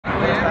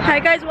Hi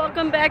guys,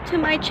 welcome back to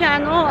my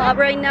channel.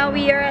 Right now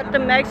we are at the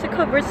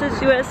Mexico versus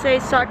USA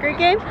soccer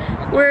game.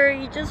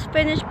 We just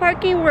finished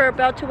parking. We're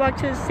about to walk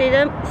to the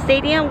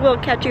stadium. We'll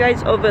catch you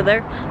guys over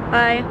there.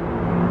 Bye.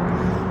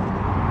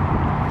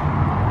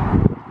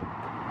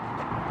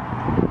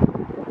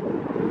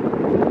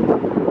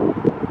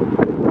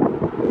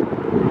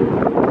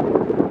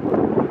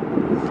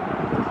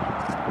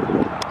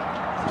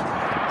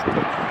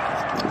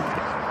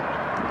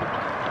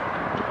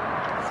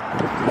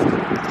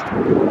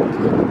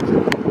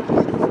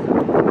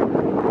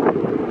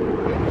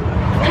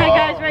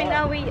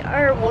 We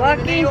are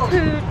walking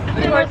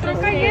towards the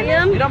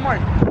stadium.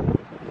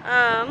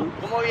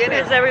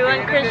 There's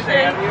everyone,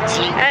 Christian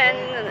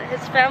and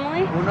his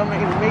family.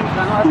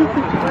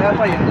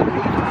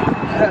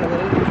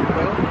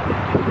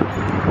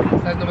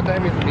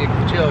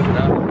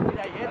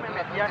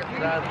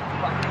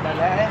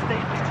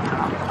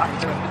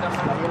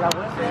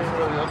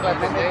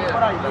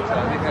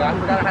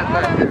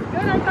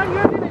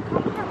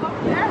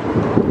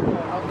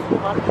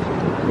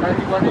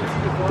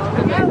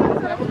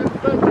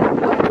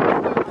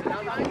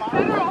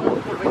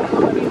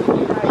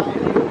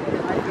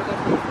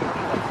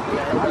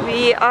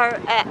 We are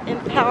at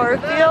Empower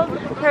Field,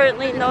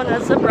 currently known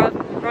as the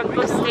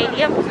Broncos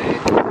Stadium.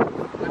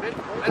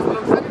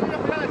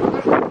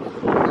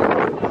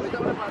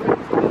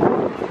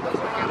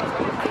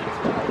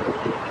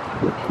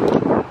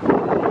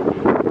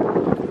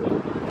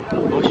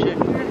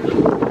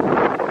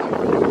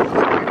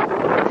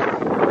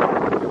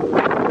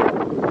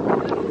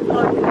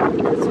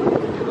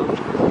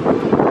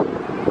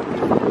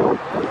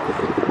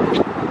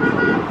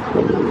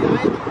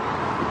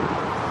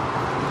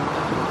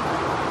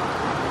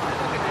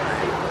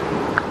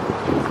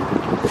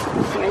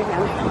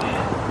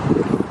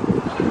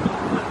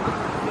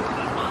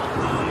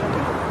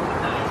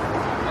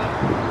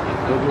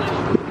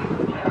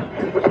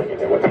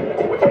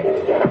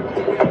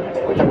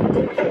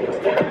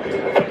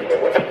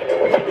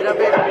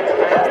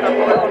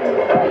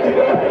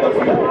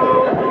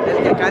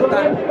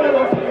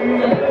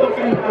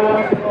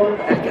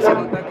 El que se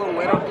monta con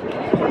güero.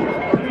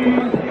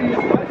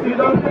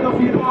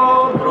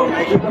 Pro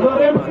México.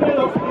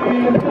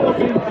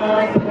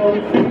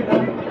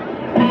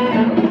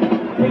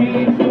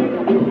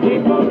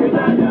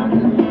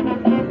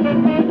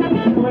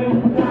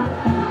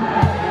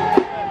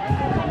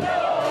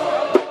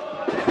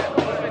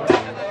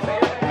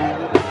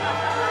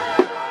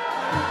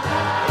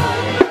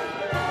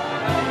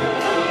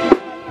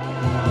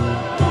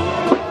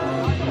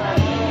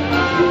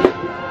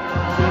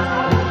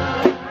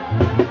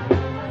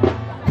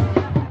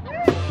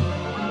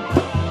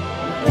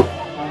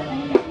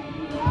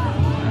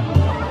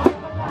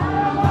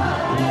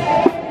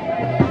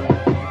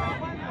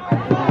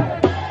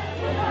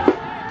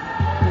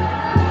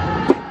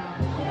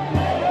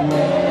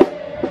 Yeah.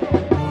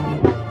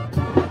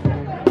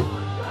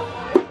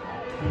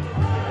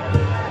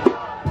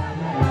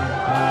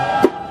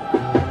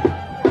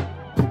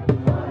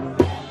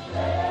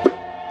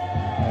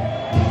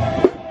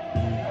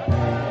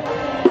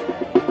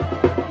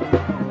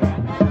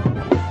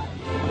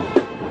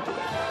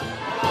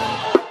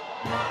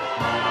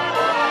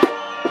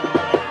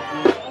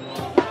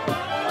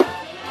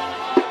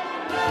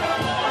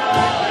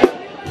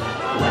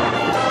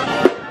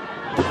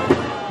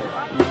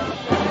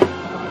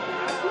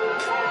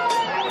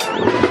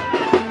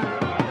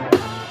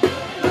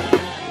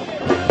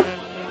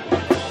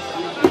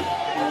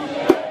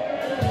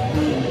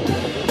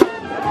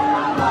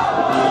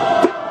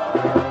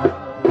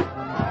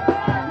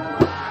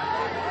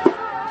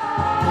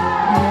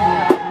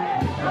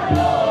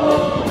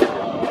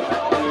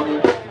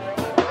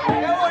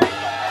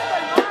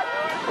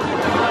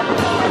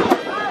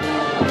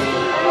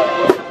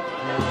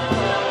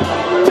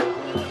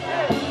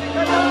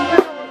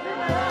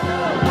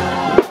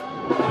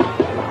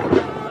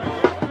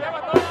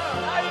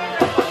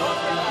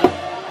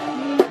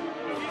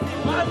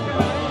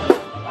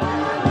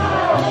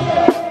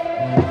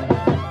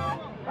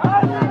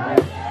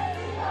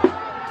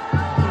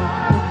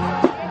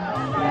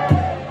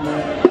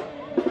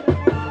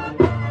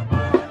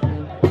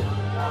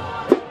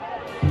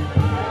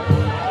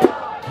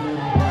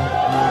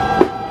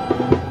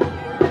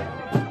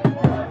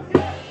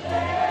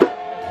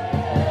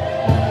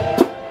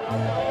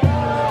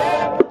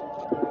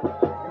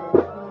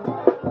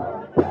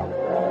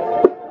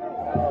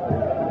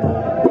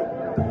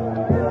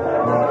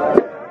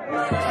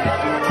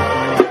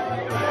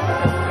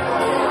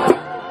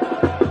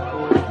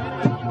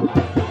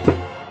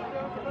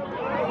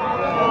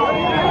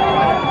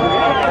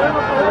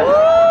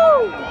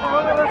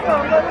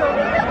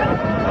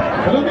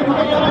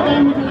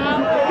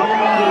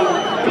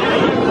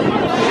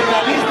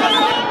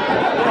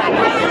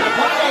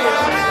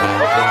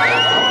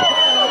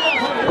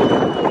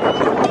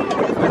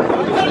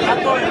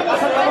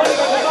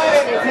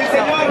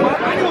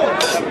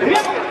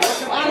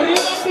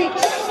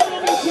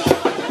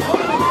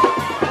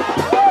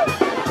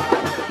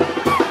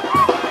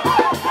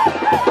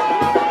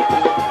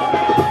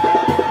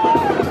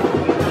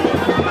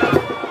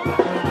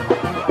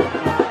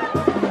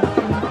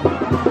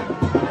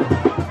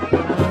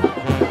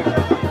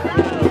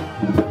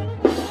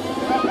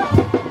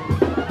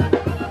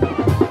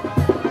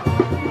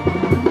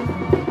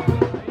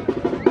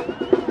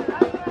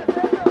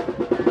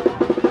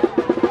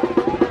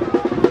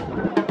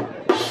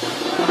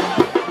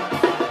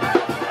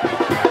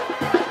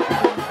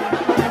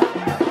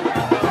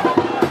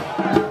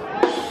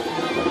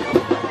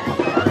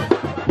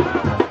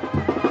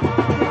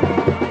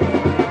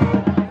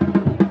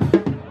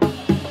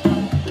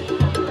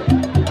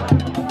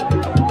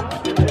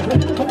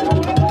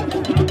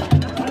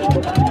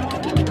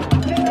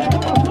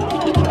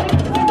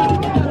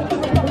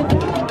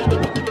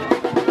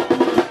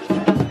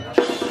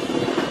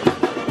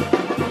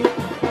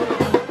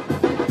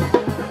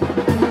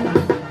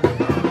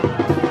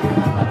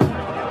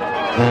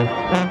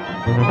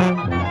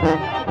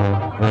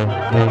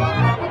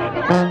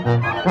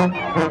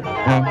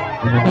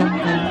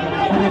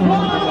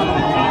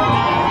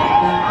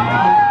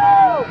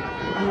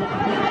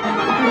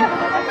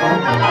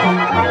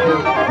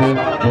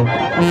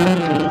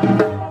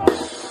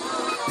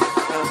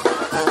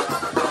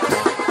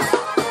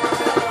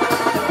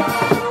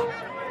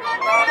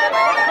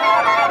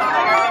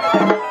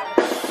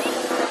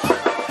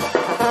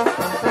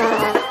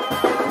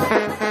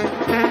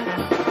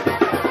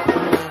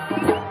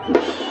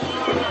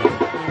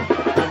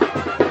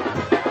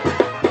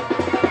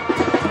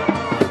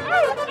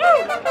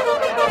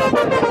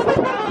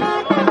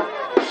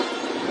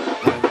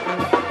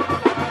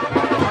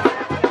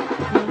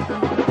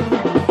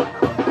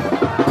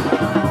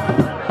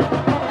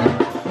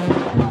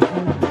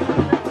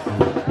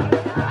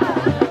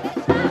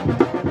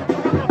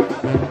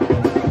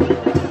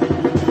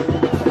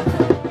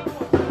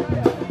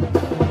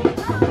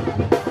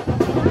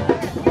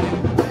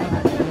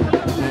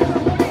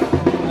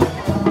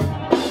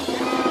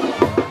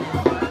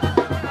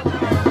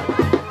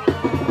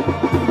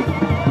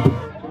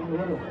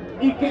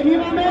 ¡Y que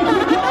viva México!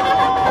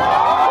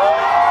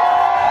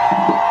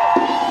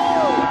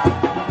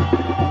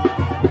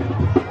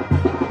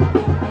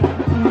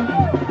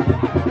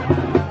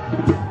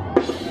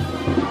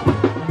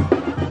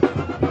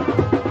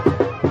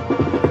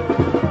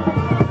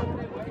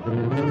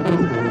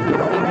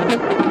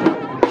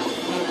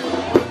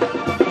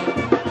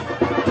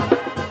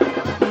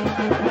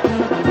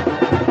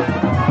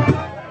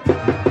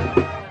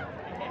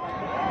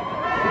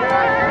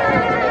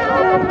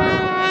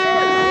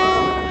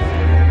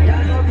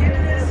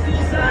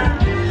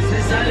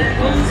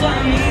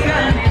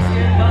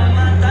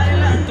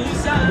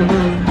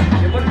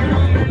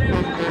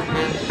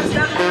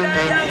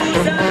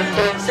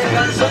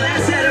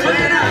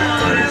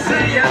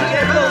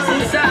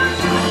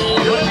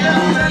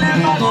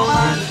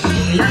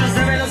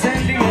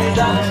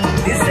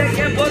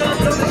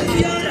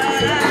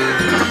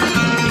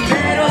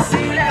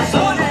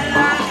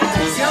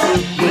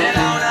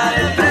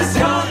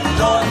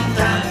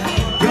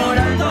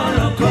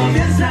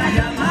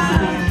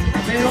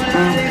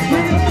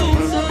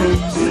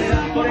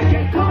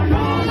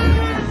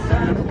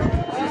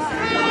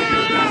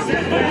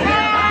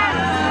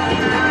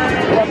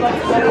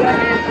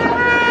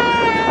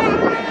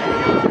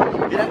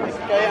 Mira que se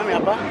cae a mi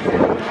papá.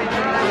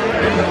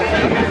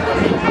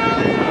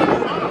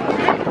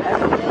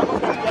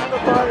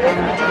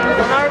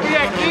 ¿Un Arby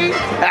aquí?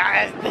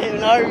 Ah,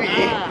 un Arby.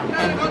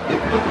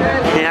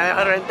 Mira,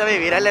 mejor vente a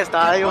vivir al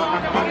estadio.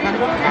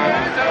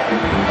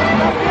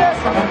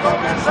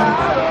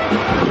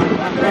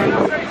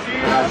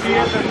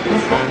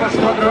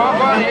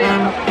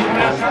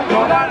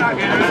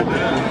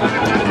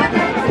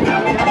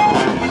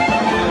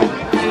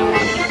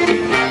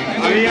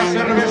 Había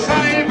cerveza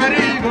y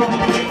perigo,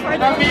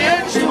 también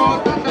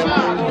chivota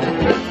tomado.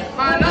 A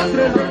las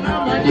 3 de la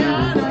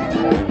mañana,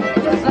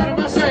 las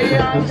armas se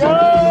iban.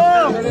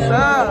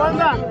 ¿Cómo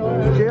anda?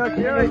 Chido,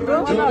 chido, ¿y tú?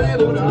 Con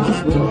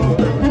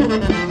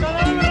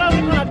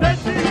la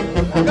Pepsi,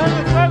 acá en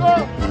el fuego,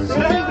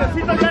 una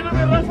necesita ya no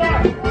me raza.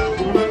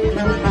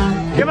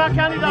 ¿Qué más que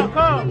han ido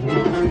acá?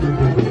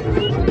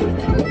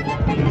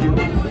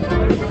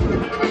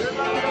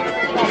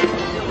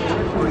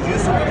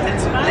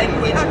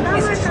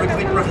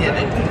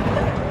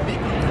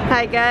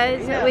 Hi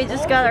guys, we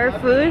just got our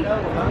food.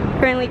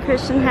 Apparently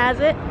Christian has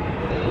it.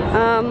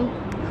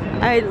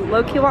 I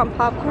low-key want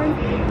popcorn,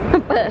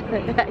 but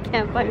I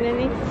can't find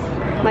any.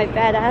 My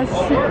bad ass.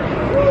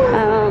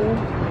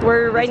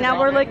 Right now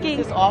we're looking.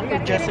 This is all for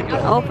Jessica.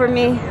 All for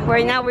me.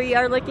 Right now we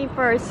are looking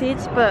for our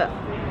seats, but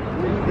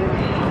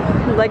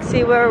let's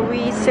see where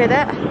we sit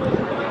at.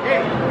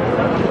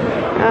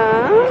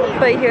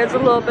 But here's a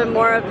little bit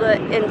more of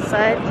the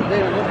inside.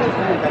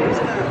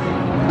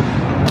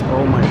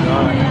 Oh my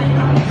god.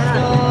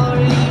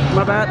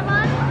 My bad.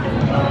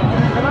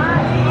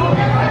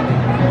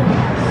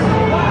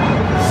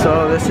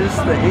 So this is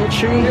the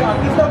entry.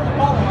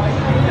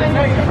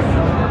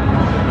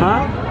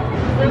 Huh?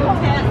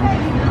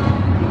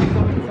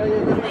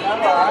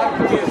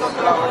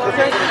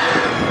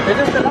 ¿Es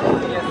de este lado?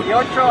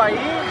 18 ahí,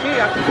 sí,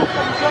 aquí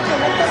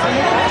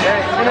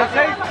en el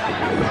 6.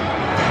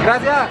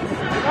 Gracias.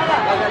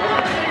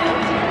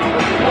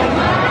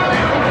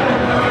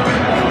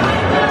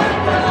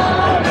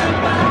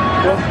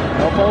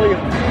 No puedo ir.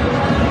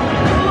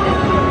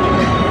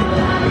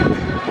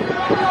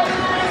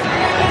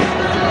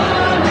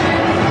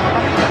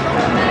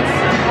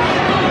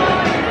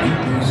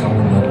 Is our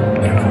role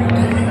every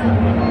day,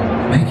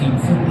 making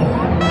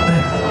football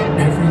better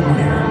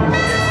everywhere,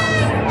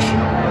 every pitch.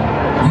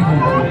 We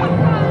will put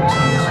all our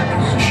teams in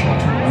position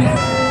to win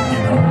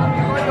in our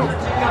league.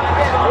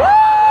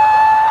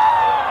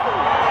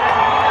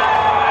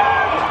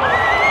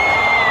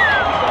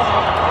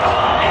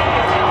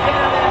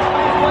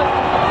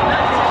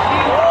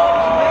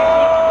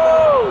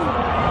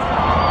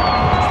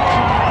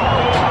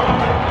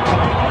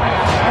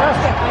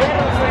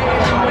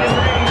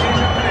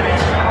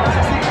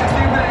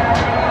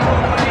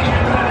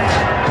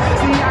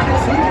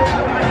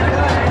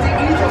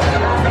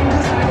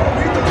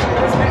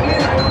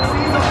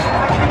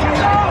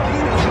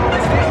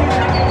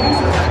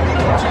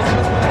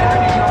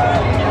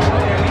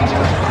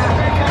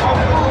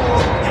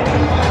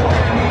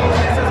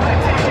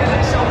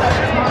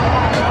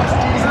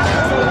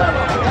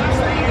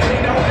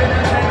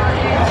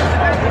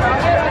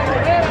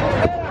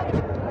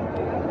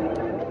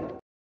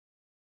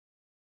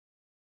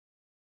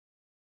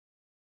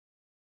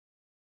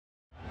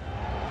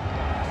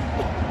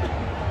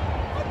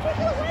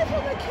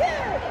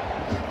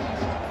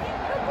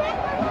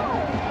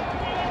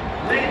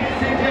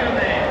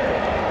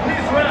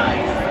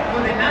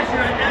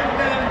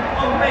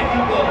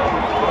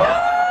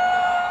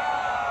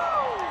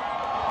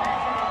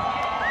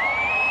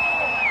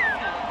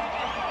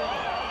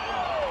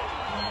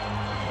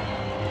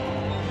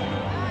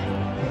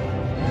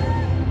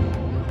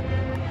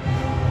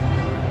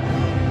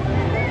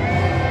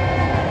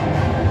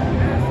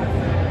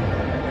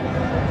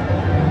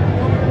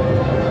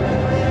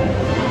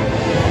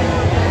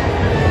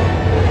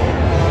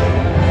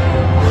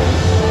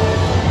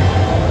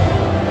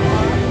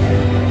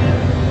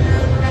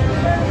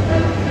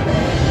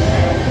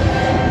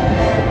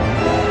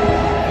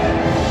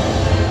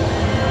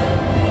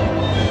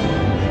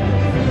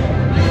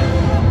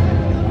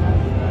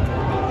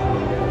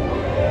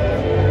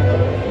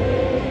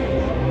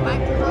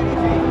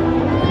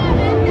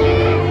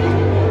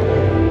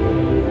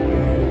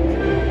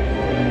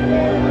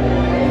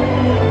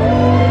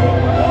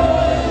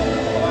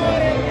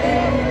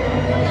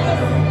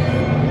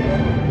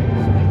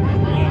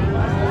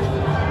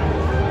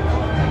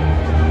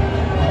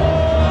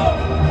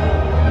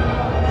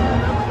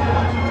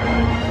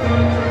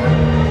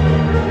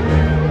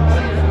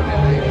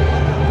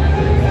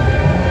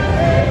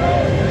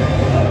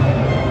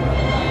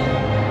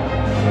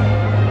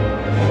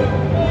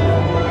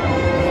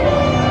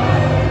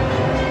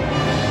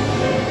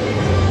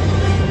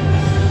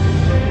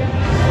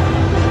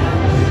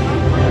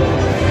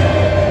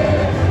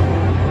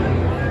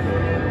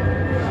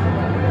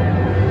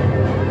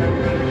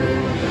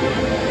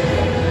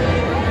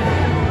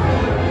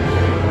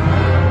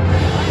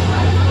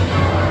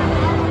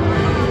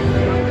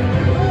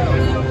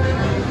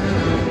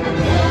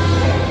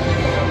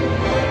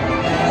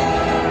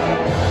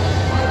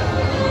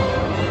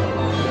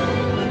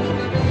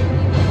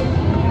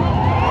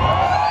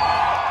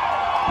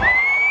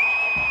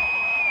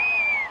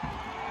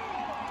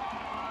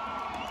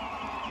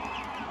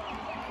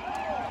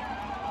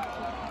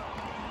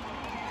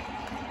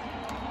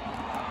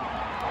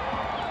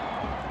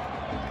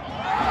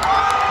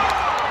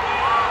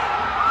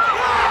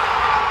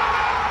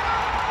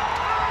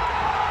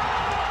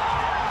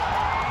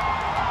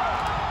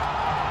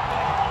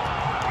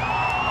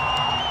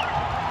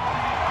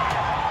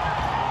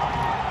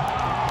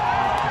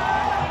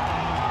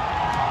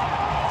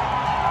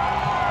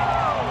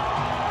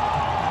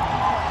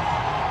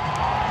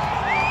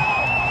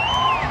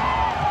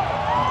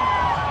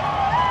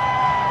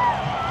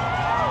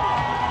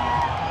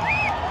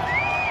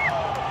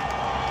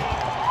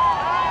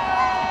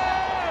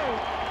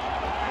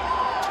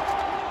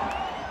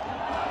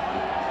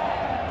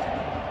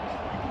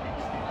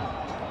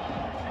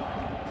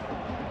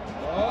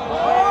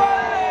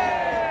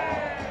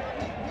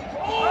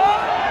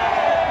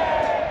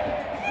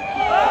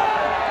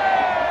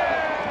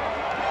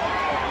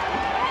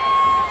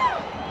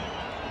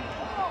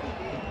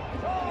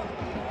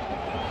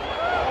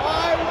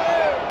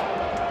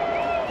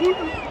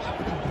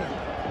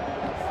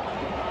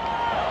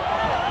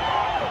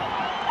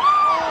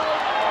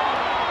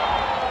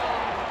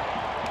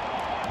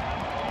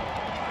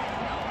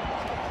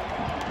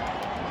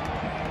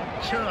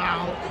 Chill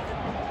out.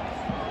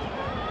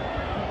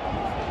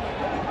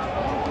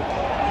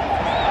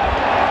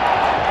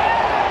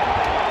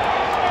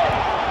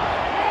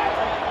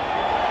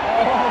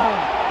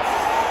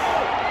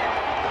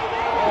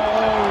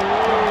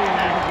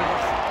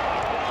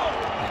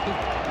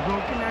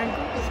 Broken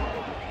ankles.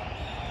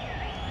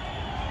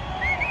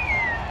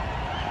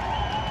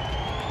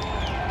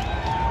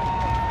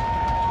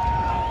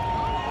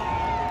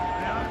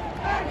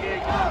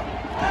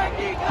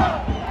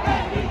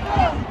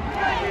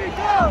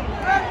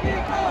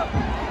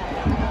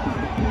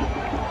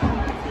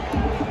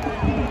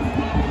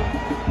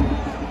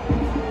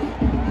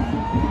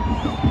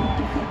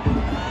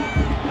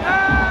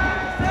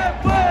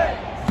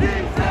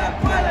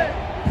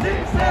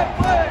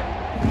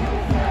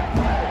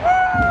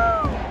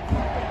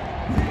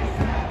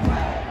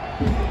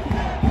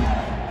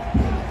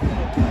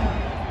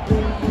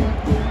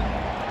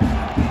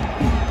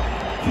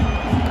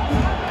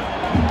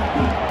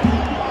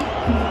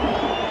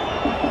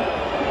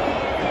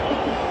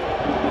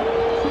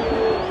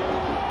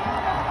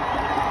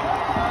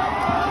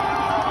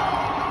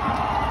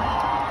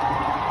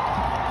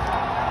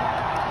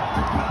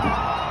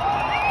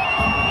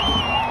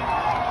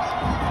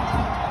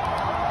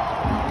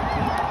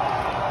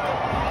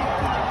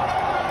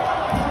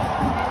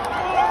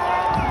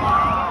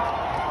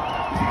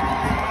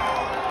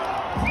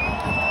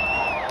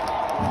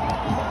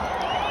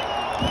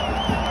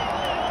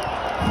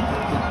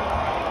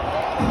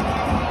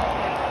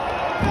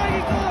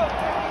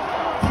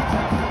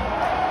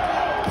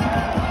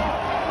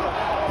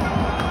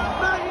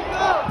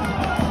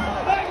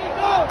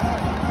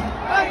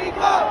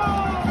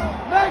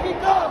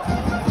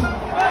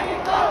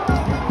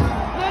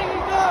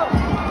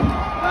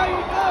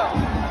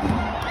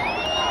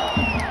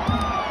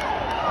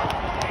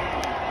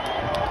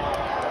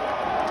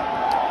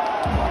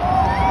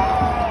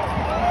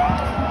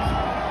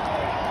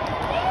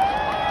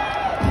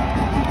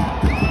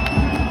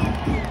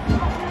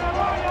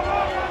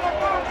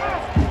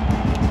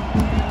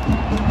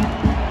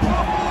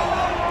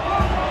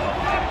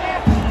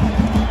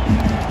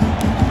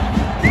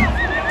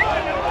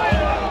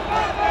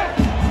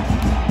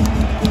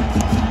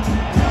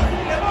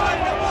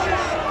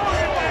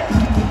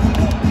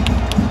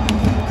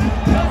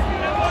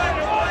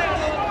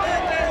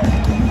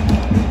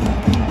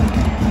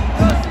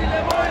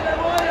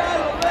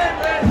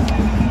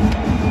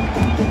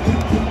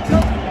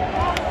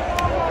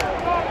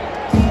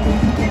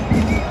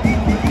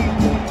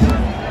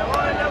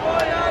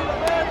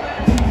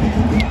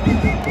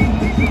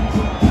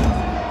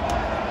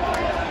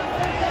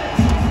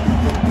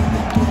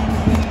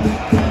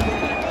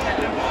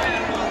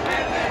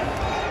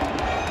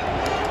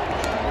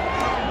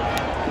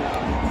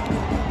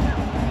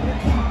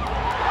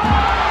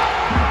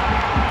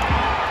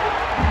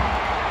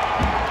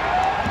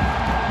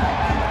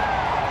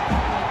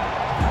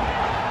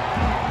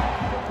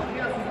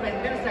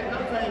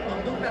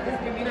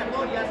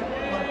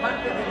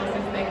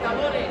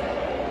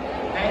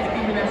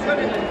 eliminación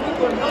en el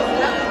fútbol no se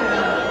da.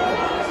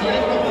 Si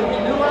esto